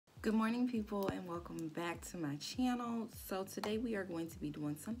Good morning, people, and welcome back to my channel. So today we are going to be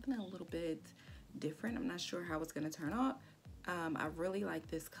doing something a little bit different. I'm not sure how it's going to turn out. I really like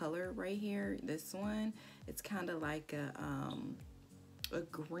this color right here, this one. It's kind of like a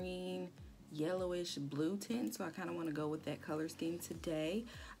green yellowish blue tint, so I kind of want to go with that color scheme today.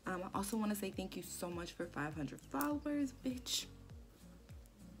 I also want to say thank you so much for 500 followers, bitch.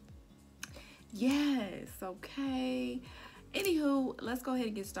 Yes, okay. Anywho, let's go ahead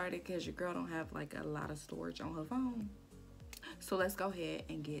and get started because your girl don't have like a lot of storage on her phone. So let's go ahead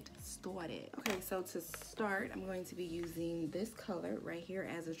and get started. Okay, so to start, I'm going to be using this color right here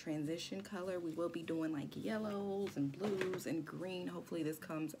as a transition color. We will be doing like yellows and blues and green. Hopefully this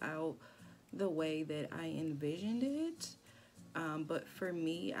comes out the way that I envisioned it. But for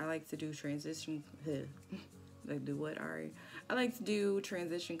me, I like to do transition, like do what, Ari? I like to do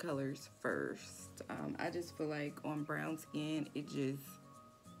transition colors first. I just feel like on brown skin, it just,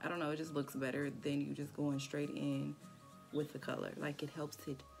 I don't know, it just looks better than you just going straight in with the color. Like it helps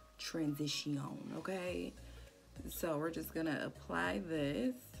it transition, okay? So we're just gonna apply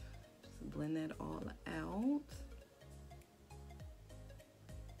this, just blend that all out.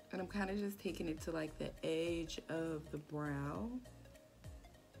 And I'm kind of just taking it to like the edge of the brow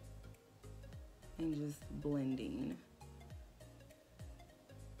and just blending.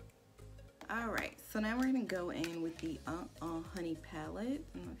 All right, so now we're gonna go in with the Honey palette.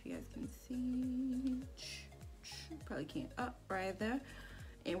 I don't know if you guys can see, probably can't, right there.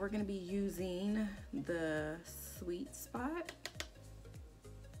 And we're gonna be using the Sweet Spot.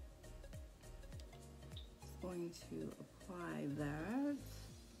 Just going to apply that.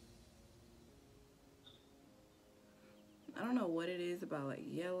 I don't know what it is about like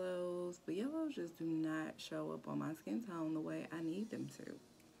yellows, but yellows just do not show up on my skin tone the way I need them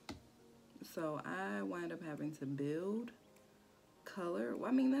to. So I wind up having to build color. Well,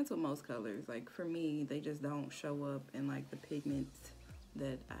 I mean, that's what most colors, like for me, they just don't show up in like the pigments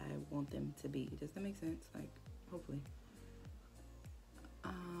that I want them to be. Does that make sense? Like, hopefully.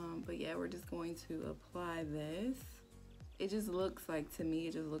 But yeah, we're just going to apply this. It just looks like, to me,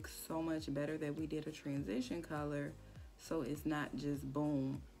 it just looks so much better that we did a transition color. So it's not just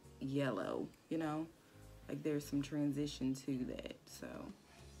boom, yellow, you know? Like there's some transition to that, so.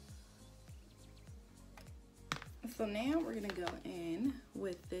 So now we're gonna go in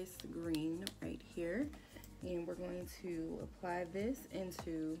with this green right here, and we're going to apply this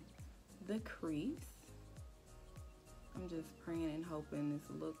into the crease. I'm just praying and hoping this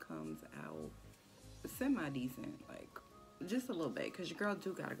look comes out semi-decent, like just a little bit, because your girl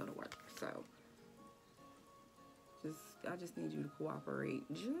do gotta go to work, so. I just need you to cooperate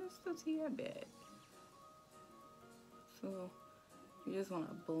just a teeny bit. So you just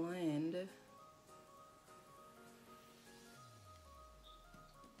wanna blend.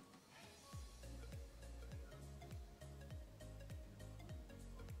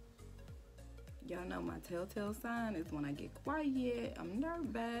 Y'all know my telltale sign is when I get quiet. I'm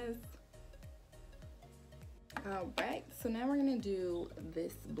nervous. All right, so now we're gonna do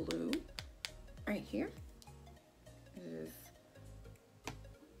this blue right here.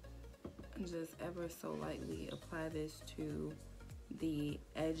 Just ever so lightly apply this to the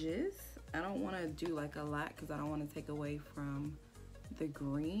edges. I don't want to do like a lot because I don't want to take away from the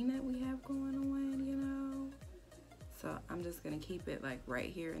green that we have going on, you know? So I'm just gonna keep it like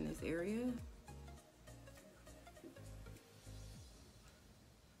right here in this area.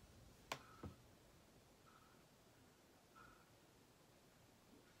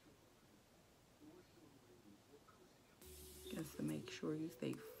 Just to make sure you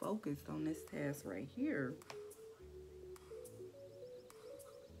stay focused on this task right here.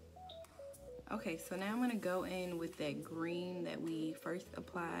 Okay, so now I'm gonna go in with that green that we first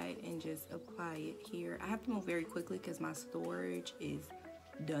applied and just apply it here. I have to move very quickly because my storage is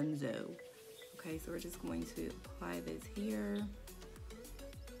donezo. Okay, so we're just going to apply this here.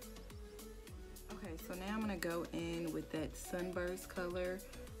 Okay, so now I'm gonna go in with that Sunburst color.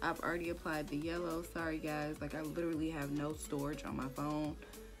 I've already applied the yellow. Sorry guys, like I literally have no storage on my phone.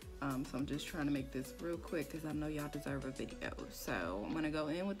 So I'm just trying to make this real quick because I know y'all deserve a video. So I'm gonna go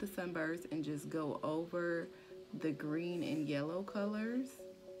in with the Sunburst and just go over the green and yellow colors.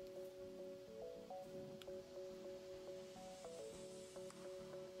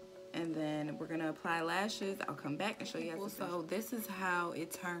 And then we're gonna apply lashes. I'll come back and show you guys. So this is how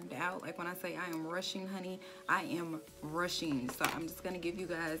it turned out. Like when I say I am rushing, honey, I am rushing. So I'm just gonna give you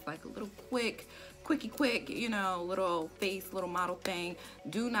guys like a little quick, you know, little face, little model thing.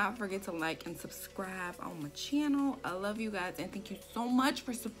 Do not forget to like and subscribe on my channel. I love you guys and thank you so much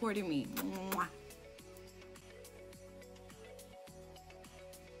for supporting me. Mwah.